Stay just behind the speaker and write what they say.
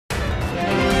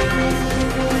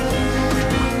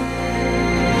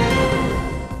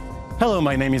Hello,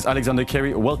 my name is Alexander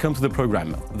Kerry. Welcome to the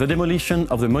program. The demolition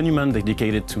of the monument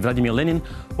dedicated to Vladimir Lenin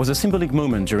was a symbolic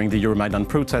moment during the EuroMaidan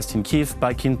protest in Kiev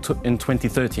back in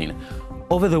 2013.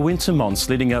 Over the winter months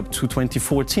leading up to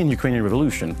 2014 Ukrainian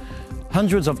Revolution,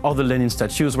 hundreds of other Lenin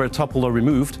statues were toppled or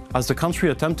removed as the country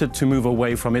attempted to move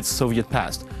away from its Soviet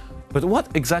past. But what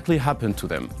exactly happened to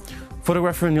them?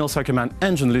 Photographer Niels Ackermann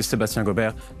and journalist Sébastien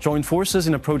Gobert joined forces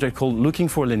in a project called Looking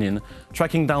for Lenin,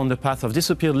 tracking down the path of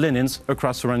disappeared Lenins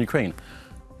across around Ukraine.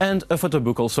 And a photo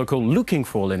book also called Looking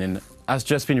for Lenin has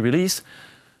just been released.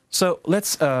 So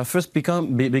let's first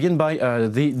begin by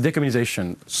the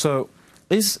decommunization. So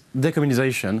is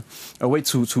decommunization a way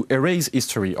to erase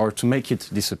history or to make it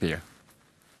disappear?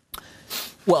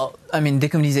 Well, I mean,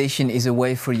 decommunization is a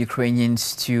way for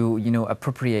Ukrainians to,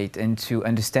 appropriate and to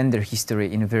understand their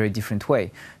history in a very different way.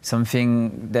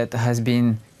 Something that has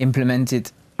been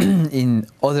implemented in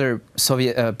other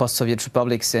post-Soviet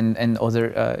republics and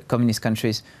other communist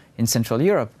countries in Central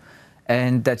Europe,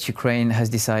 and that Ukraine has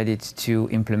decided to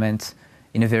implement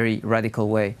in a very radical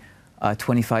way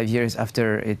 25 years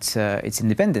after its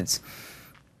independence.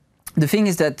 The thing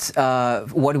is that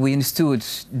what we understood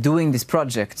doing this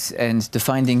project and the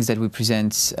findings that we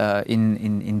present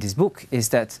in this book is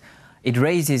that it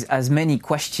raises as many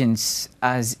questions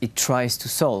as it tries to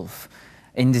solve,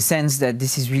 in the sense that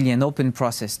this is really an open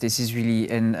process, this is really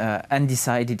an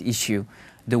undecided issue.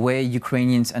 The way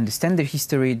Ukrainians understand their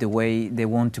history, the way they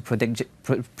want to project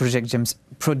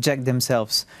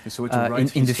themselves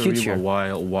in the future.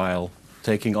 While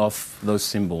taking off those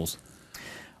symbols?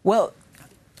 Well,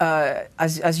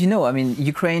 as you know, I mean,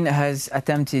 Ukraine has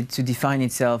attempted to define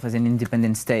itself as an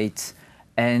independent state,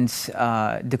 and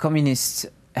the communist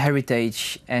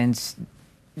heritage and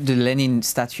the Lenin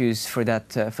statues, for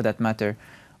that matter,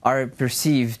 are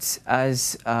perceived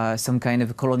as some kind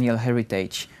of colonial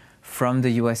heritage from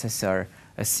the USSR,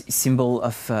 a symbol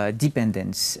of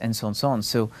dependence, and so on and so on.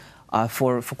 So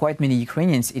for quite many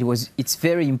Ukrainians, it's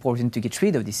very important to get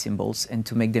rid of these symbols and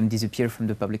to make them disappear from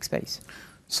the public space.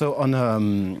 So on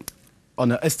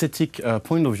an aesthetic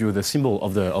point of view, the symbol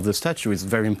of the statue is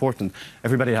very important.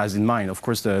 Everybody has in mind, of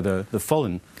course, the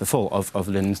fall of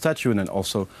Lenin's statue, and then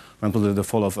also, for example, the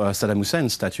fall of Saddam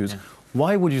Hussein's statues. Yeah.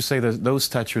 Why would you say that those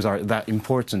statues are that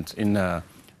important in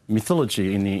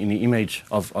mythology, in the image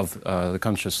of the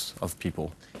conscious of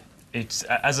people? It's,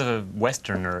 as a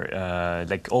Westerner,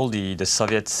 like all the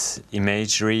Soviet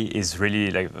imagery is really,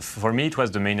 like, for me, it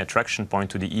was the main attraction point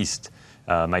to the East.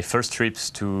 My first trips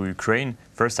to Ukraine,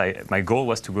 my goal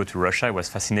was to go to Russia. I was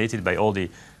fascinated by all the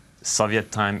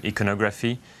Soviet time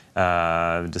iconography,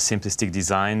 the simplistic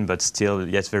design, but still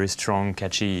yet very strong,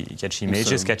 catchy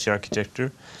images, catchy architecture.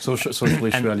 Social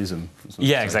realism.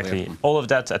 Yeah, exactly. All of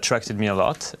that attracted me a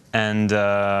lot, and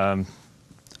I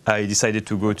decided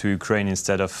to go to Ukraine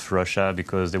instead of Russia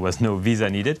because there was no visa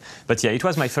needed. But yeah, it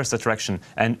was my first attraction,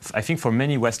 and I think for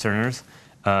many Westerners,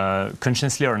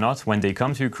 consciously or not, when they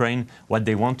come to Ukraine, what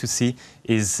they want to see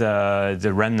is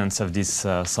the remnants of this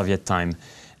Soviet time.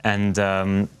 And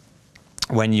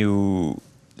when you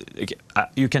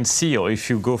can see, or if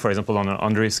you go, for example, on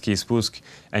Andreevsky Spust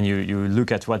and you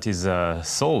look at what is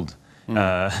sold,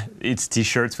 it's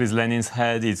T-shirts with Lenin's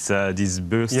head, it's these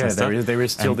busts. Yeah, and stuff. There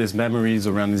is still these memories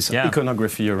around this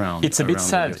iconography around. It's a bit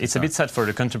sad. It's a bit sad for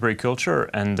the contemporary culture.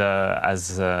 And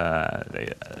as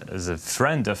a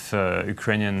friend of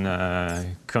Ukrainian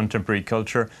contemporary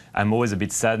culture, I'm always a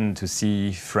bit saddened to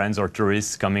see friends or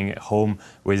tourists coming home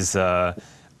with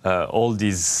all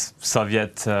these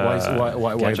Soviet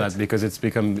why that? Because it's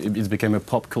become a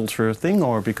pop culture thing,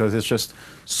 or because it's just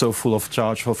so full of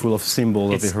charge, so full of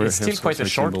symbols? It's still quite a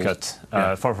shortcut.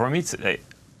 For me, it's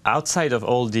outside of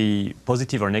all the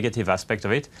positive or negative aspect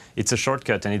of it, it's a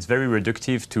shortcut, and it's very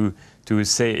reductive to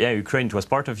say, yeah, Ukraine, it was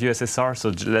part of USSR, so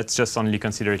let's just only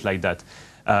consider it like that.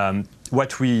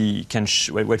 What we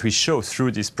show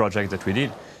through this project that we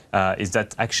did is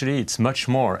that actually it's much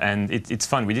more, and it's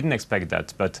fun. We didn't expect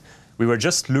that, but we were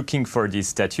just looking for these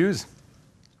statues,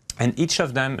 and each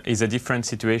of them is a different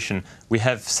situation. We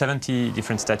have 70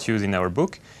 different statues in our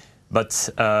book, but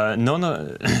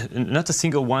not a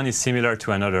single one is similar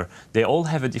to another. They all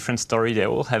have a different story, they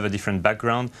all have a different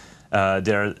background,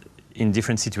 they're in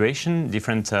different situations,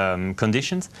 different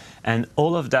conditions, and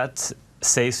all of that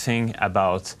says things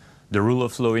about the rule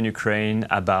of law in Ukraine,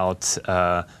 about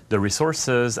the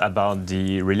resources, about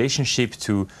the relationship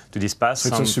to this past. So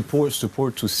it's a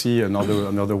support to see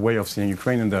another way of seeing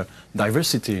Ukraine and the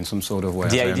diversity in some sort of way.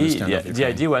 The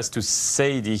idea was to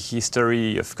say the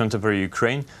history of contemporary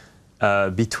Ukraine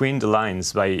between the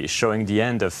lines by showing the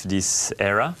end of this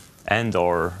era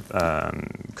and/or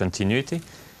continuity,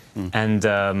 And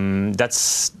if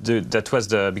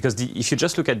you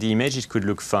just look at the image, it could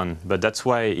look fun, but that's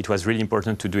why it was really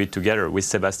important to do it together with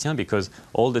Sébastien, because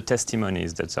all the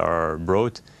testimonies that are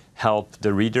brought help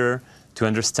the reader to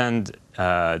understand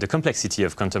the complexity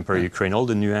of contemporary Ukraine, all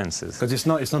the nuances. Because it's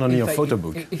not only a photo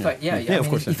book. Of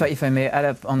course. If I may add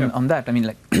up on that, I mean,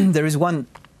 like, there is one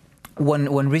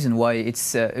reason why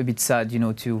it's a bit sad,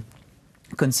 to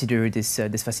consider this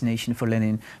fascination for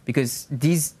Lenin, because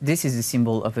this is a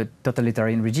symbol of a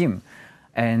totalitarian regime,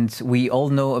 and we all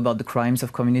know about the crimes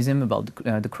of communism, about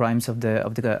the crimes of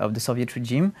the Soviet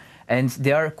regime, and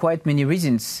there are quite many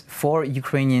reasons for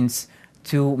Ukrainians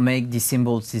to make these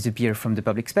symbols disappear from the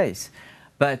public space.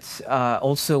 But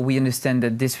also we understand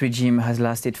that this regime has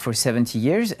lasted for 70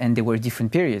 years, and there were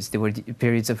different periods. There were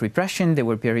periods of repression, there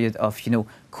were periods of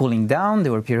cooling down,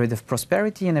 there were periods of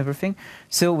prosperity and everything.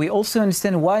 So we also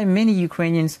understand why many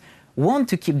Ukrainians want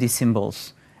to keep these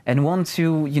symbols and want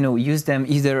to use them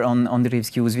either on the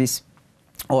Rivsky Uzvis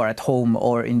or at home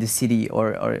or in the city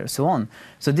or so on.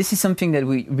 So this is something that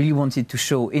we really wanted to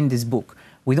show in this book.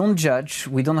 We don't judge,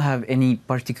 we don't have any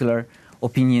particular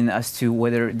opinion as to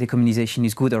whether decommunization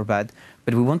is good or bad,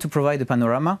 but we want to provide a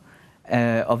panorama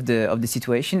of the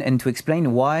situation and to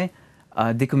explain why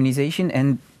decommunization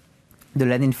and the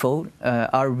Lenin foe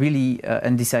are really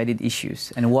undecided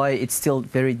issues, and why it's still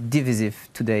very divisive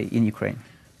today in Ukraine.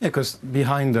 Yeah, because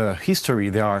behind the history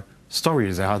there are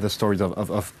stories, there are the stories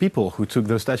of people who took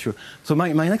the statue. So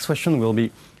my next question will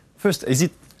be, first, is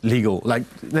it legal? Like,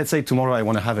 let's say tomorrow I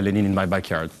want to have a Lenin in my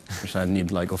backyard, which I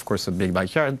need, like, of course, a big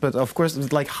backyard. But of course,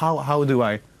 like, how do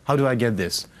I get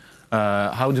this?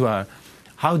 How do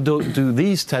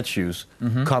these statues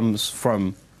comes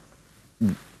from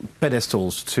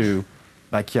pedestals to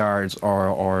backyards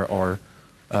or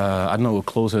I don't know,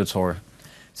 closets or?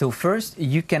 So first,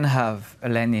 you can have a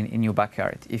Lenin in your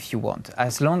backyard if you want,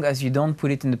 as long as you don't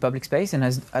put it in the public space and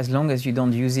as long as you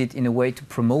don't use it in a way to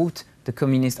promote the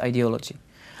communist ideology.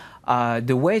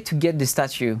 The way to get the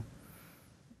statue,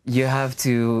 you have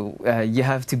to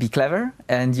be clever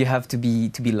and you have to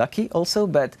be lucky also.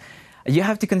 But you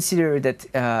have to consider that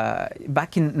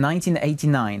back in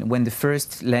 1989, when the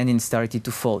first Lenin started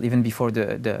to fall, even before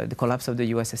the collapse of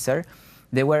the USSR,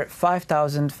 there were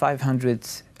 5,500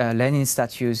 Lenin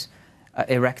statues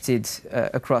erected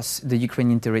across the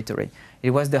Ukrainian territory.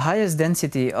 It was the highest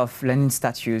density of Lenin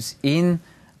statues in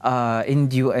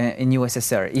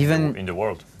USSR, even in the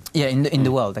world. Yeah, in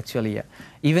the world, actually, yeah.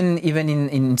 Even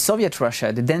in Soviet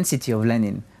Russia, the density of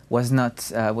Lenin was not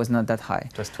that high.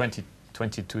 It was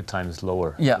 22 times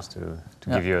lower, yeah. Just to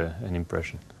give you an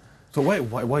impression. So why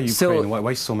Ukraine? So,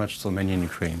 why so many in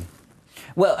Ukraine?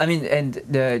 Well, I mean, and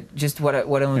just what I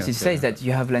wanted to say is that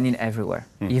you have Lenin everywhere,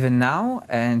 even now.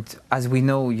 And as we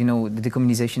know, the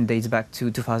decommunization dates back to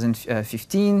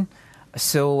 2015.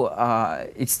 So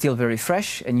it's still very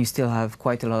fresh, and you still have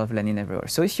quite a lot of Lenin everywhere.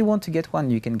 So if you want to get one,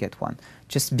 you can get one.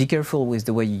 Just be careful with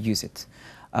the way you use it.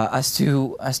 As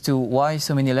to why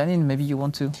so many Lenin, maybe you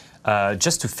want to?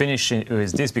 Just to finish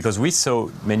with this, because we saw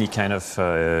many kind of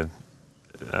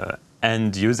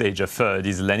end usage of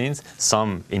these Lenins.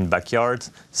 Some in backyards,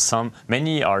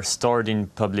 many are stored in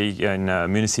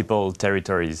municipal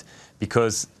territories,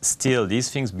 because still these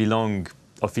things belong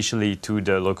officially to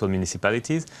the local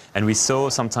municipalities, and we saw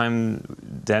sometimes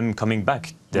them coming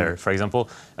back there. For example,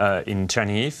 in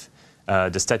Chernihiv,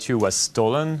 the statue was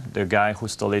stolen. The guy who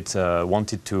stole it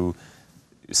wanted to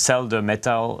sell the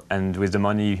metal, and with the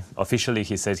money, officially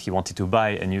he said he wanted to buy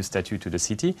a new statue to the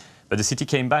city. But the city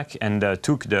came back and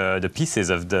took the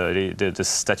pieces of the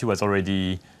statue was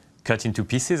already cut into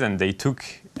pieces, and they took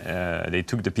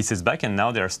the pieces back, and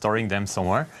now they are storing them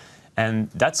somewhere. And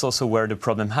that's also where the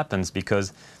problem happens,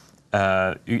 because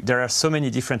there are so many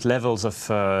different levels of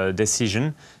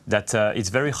decision that it's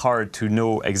very hard to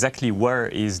know exactly where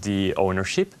is the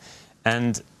ownership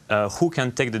and who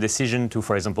can take the decision to,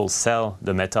 for example, sell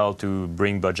the metal to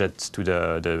bring budget to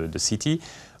the city,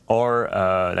 or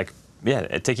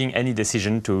taking any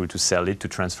decision to sell it, to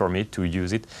transform it, to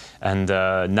use it. And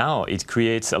now it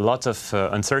creates a lot of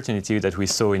uncertainty that we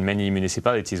saw in many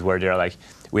municipalities, where they're like,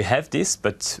 we have this,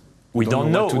 but we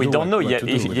don't know yet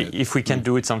if we can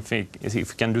do it something, if we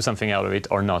can do something out of it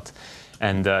or not,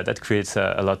 and that creates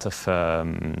a lot of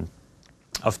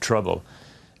trouble,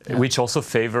 which also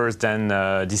favors then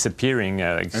disappearing.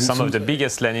 Some of the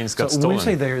biggest Lenins got stolen. Would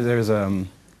you say there's to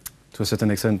a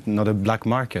certain extent not a black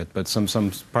market, but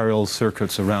some parallel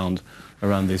circuits around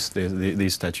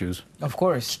these statues? Of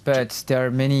course, but there are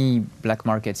many black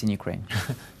markets in Ukraine.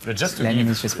 But just to Lenin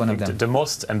is just one of them. The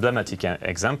most emblematic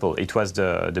example, it was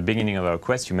the beginning of our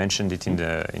quest. You mentioned it in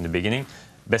the beginning.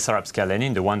 Bessarabska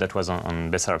Lenin, the one that was on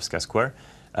Bessarabska Square,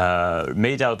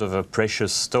 made out of a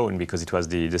precious stone because it was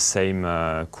the same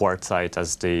quartzite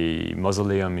as the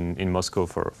mausoleum in Moscow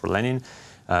for Lenin.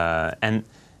 And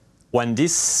when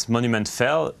this monument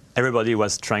fell, everybody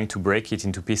was trying to break it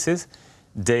into pieces.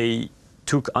 They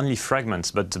took only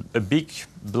fragments, but a big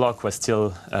block was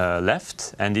still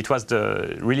left, and it was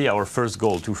really our first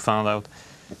goal to find out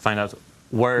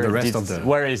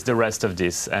where is the rest of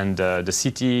this. And the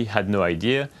city had no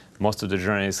idea. Most of the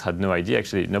journalists had no idea.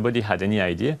 Actually, nobody had any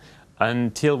idea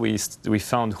until we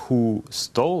found who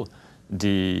stole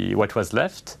what was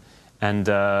left. And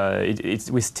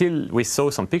we saw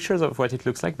some pictures of what it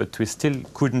looks like, but we still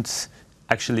couldn't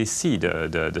actually see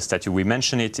the statue. We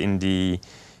mention it in the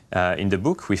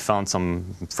book. We found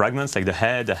some fragments like the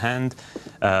head, the hand,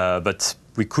 but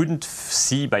we couldn't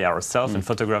see by ourselves and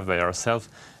photograph by ourselves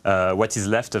what is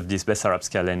left of this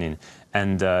Bessarabska Lenin.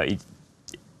 And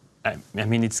I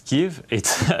mean, it's Kiev.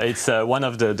 It's one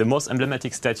of the most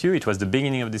emblematic statue. It was the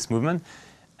beginning of this movement,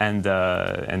 and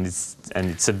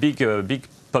it's a big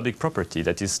public property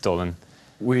that is stolen.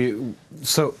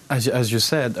 So, as you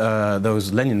said,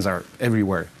 those Lenins are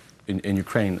everywhere in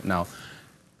Ukraine now.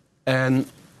 And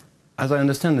as I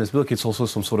understand this book, it's also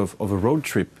some sort of a road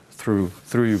trip through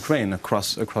Ukraine,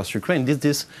 across Ukraine. Did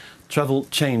this travel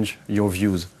change your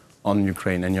views on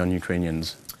Ukraine and on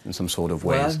Ukrainians in some sort of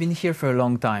ways? Well, I've been here for a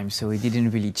long time, so it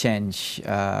didn't really change.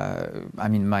 I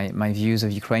mean, my views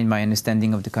of Ukraine, my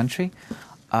understanding of the country.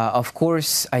 Of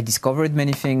course, I discovered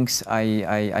many things.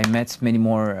 I met many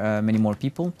more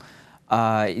people.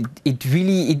 It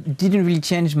didn't really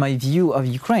change my view of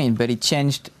Ukraine, but it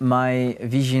changed my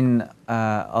vision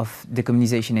of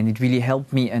decommunization, and it really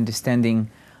helped me understanding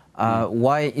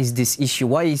why is this issue,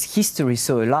 why is history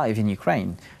so alive in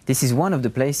Ukraine? This is one of the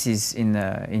places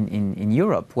in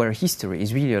Europe where history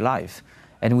is really alive,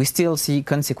 and we still see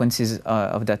consequences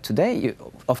of that today.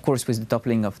 Of course, with the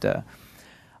toppling of the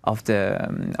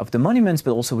monuments,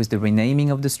 but also with the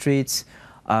renaming of the streets,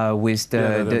 with the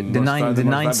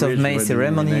 9th of May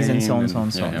ceremonies and so on.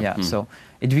 So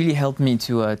it really helped me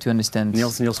to understand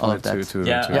Niels all of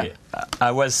that.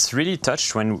 I was really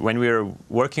touched when we were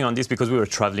working on this, because we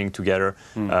were traveling together.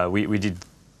 We did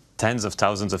tens of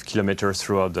thousands of kilometers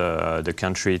throughout the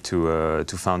country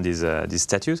to find these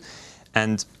statues,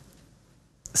 and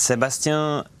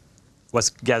Sébastien was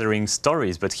gathering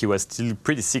stories, but he was still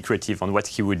pretty secretive on what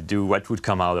he would do, what would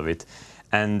come out of it.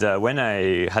 And when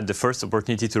I had the first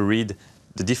opportunity to read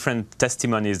the different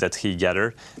testimonies that he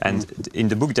gathered, and in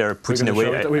the book they're put in a way.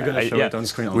 We're going to show it on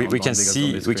screen. We can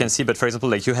see, but for example,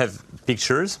 like you have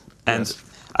pictures, and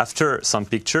after some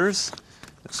pictures,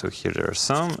 so here there are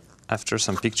some. After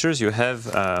some pictures, you have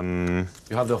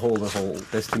the whole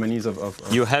testimonies of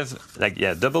you have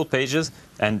double pages,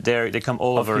 and they come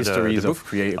all over the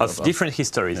book of different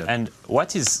histories. Yeah. And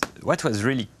what was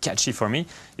really catchy for me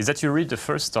is that you read the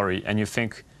first story and you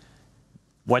think,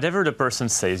 whatever the person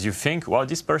says, you think, well,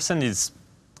 this person is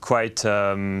quite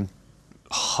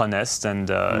honest,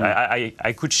 and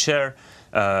I could share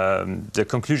the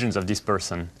conclusions of this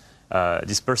person.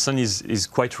 This person is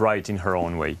quite right in her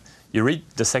own way. You read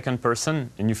the second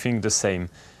person and you think the same.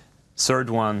 Third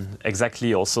one,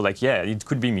 exactly also like, yeah, it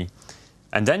could be me.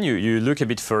 And then you look a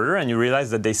bit further and you realize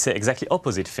that they say exactly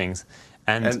opposite things.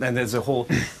 And there's a whole...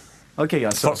 Okay, yeah.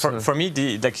 For me,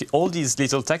 all these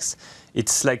little texts,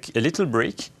 it's like a little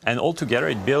brick, and all together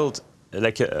it builds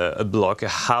like a block, a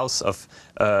house of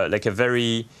like a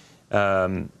very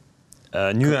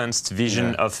nuanced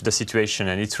vision of the situation,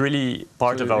 and it's really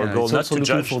part of our goal not to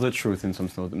judge. For the truth in some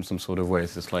sort of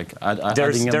ways. It's like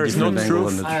there's no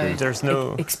truth. There's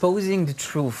no exposing the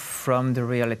truth from the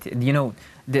reality. You know,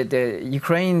 the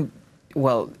Ukraine.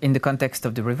 Well, in the context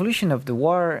of the revolution, of the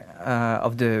war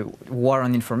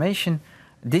on information,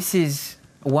 this is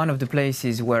one of the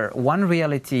places where one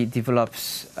reality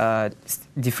develops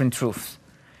different truths.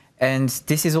 And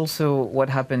this is also what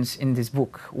happens in this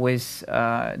book with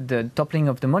the toppling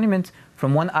of the monument.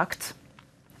 From one act,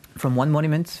 from one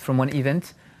monument, from one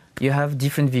event, you have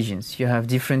different visions. You have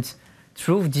different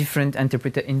truth, different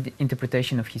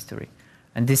interpretation of history.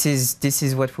 And this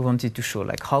is what we wanted to show,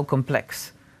 like how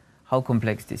complex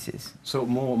this is. So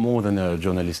more than a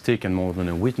journalistic and more than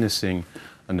a witnessing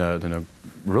and than a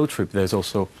road trip, there's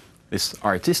also this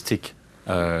artistic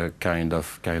kind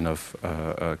of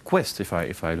quest,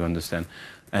 if I do understand.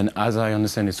 And as I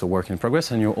understand, it's a work in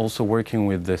progress, and you're also working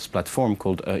with this platform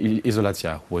called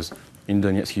Izolatia, who was in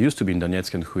Donetsk, he used to be in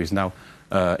Donetsk, and who is now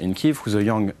in Kiev, who's a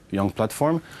young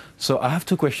platform. So I have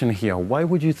two questions here. Why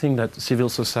would you think that civil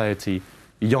society,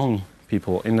 young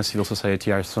people in the civil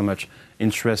society, are so much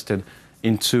interested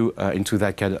into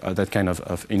that kind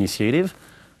of initiative.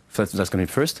 That's going to be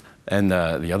first, and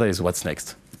the other is what's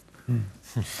next.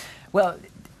 Well,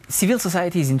 civil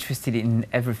society is interested in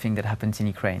everything that happens in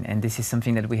Ukraine, and this is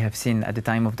something that we have seen at the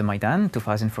time of the Maidan,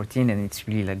 2014, and it's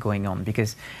really like going on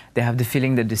because they have the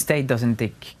feeling that the state doesn't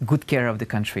take good care of the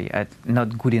country,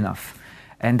 not good enough,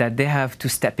 and that they have to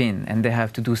step in and they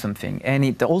have to do something. And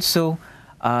it's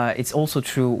also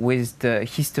true with the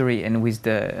history and with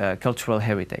the cultural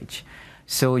heritage.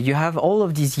 So you have all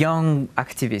of these young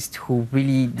activists who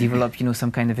really develop,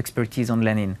 some kind of expertise on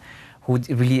Lenin, who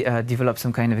really develop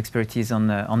some kind of expertise on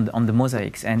the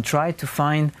mosaics and try to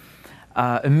find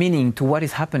a meaning to what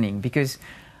is happening. Because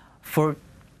for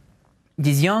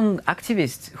these young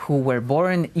activists who were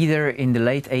born either in the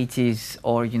late 80s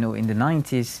or in the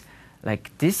 90s,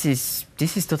 like this is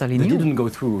totally new. They didn't go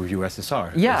through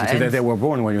USSR. Yeah, they were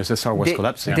born when USSR was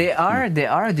collapsing. They are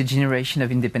the generation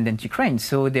of independent Ukraine.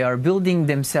 So they are building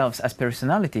themselves as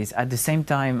personalities at the same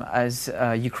time as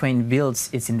Ukraine builds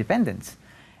its independence.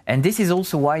 And this is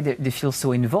also why they feel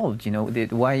so involved.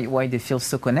 Why they feel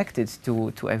so connected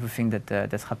to everything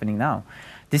that's happening now.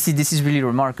 This is really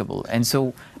remarkable. And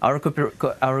so our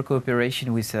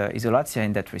cooperation with Izolatia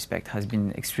in that respect has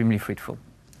been extremely fruitful.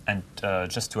 And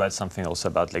just to add something also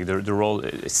about like the role,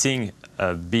 seeing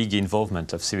a big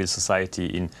involvement of civil society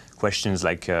in questions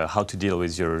like how to deal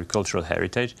with your cultural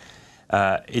heritage,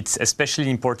 it's especially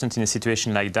important in a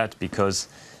situation like that because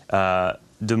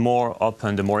the more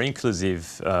open, the more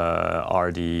inclusive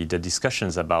are the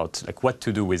discussions about like what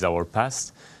to do with our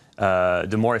past,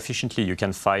 the more efficiently you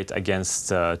can fight against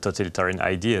totalitarian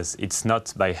ideas. It's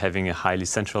not by having a highly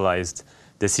centralized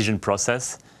decision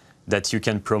process that you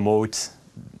can promote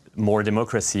more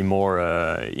democracy, more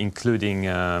including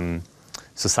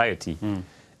society.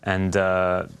 And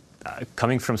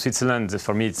coming from Switzerland,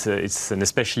 for me, it's an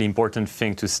especially important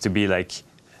thing to be like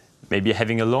maybe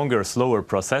having a longer, slower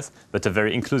process, but a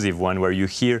very inclusive one where you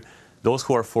hear those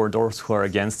who are for, those who are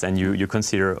against, and you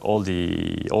consider all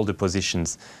the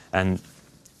positions. And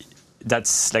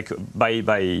that's like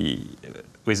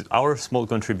with our small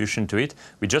contribution to it,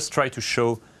 we just try to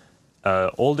show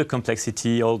all the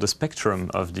complexity, all the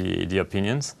spectrum of the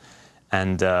opinions,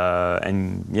 and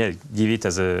yeah, give it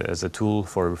as a tool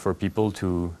for people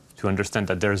to understand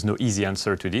that there is no easy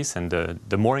answer to this, and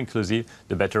the more inclusive,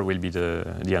 the better will be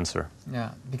the answer.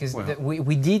 Yeah, because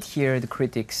we did hear the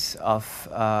critics of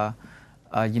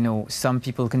some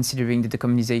people considering the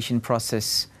decommunization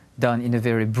process done in a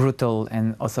very brutal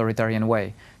and authoritarian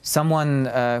way. Someone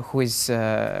who is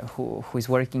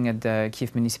working at the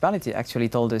Kiev municipality actually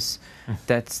told us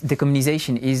that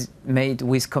decommunization is made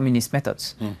with communist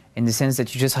methods, in the sense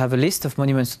that you just have a list of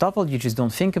monuments to topple, you just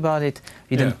don't think about it,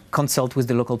 you don't consult with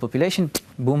the local population,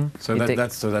 boom. So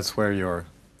that's where your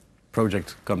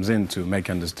project comes in, to make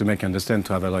understand,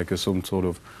 to have some sort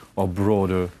of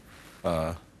broader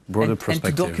perspective. And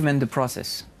to document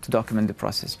the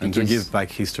process. And to give back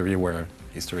history where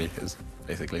history is,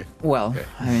 basically. Well,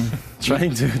 I mean,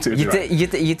 trying to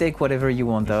you take whatever you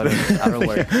want out of our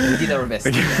work. We did our best.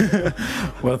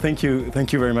 Well, thank you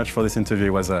very much for this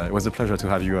interview. It was a pleasure to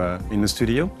have you in the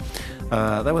studio.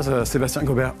 That was Sébastien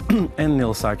Gobert and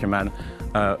Niels Ackermann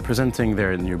presenting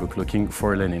their new book, Looking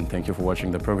for Lenin. Thank you for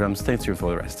watching the program. Stay tuned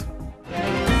for the rest.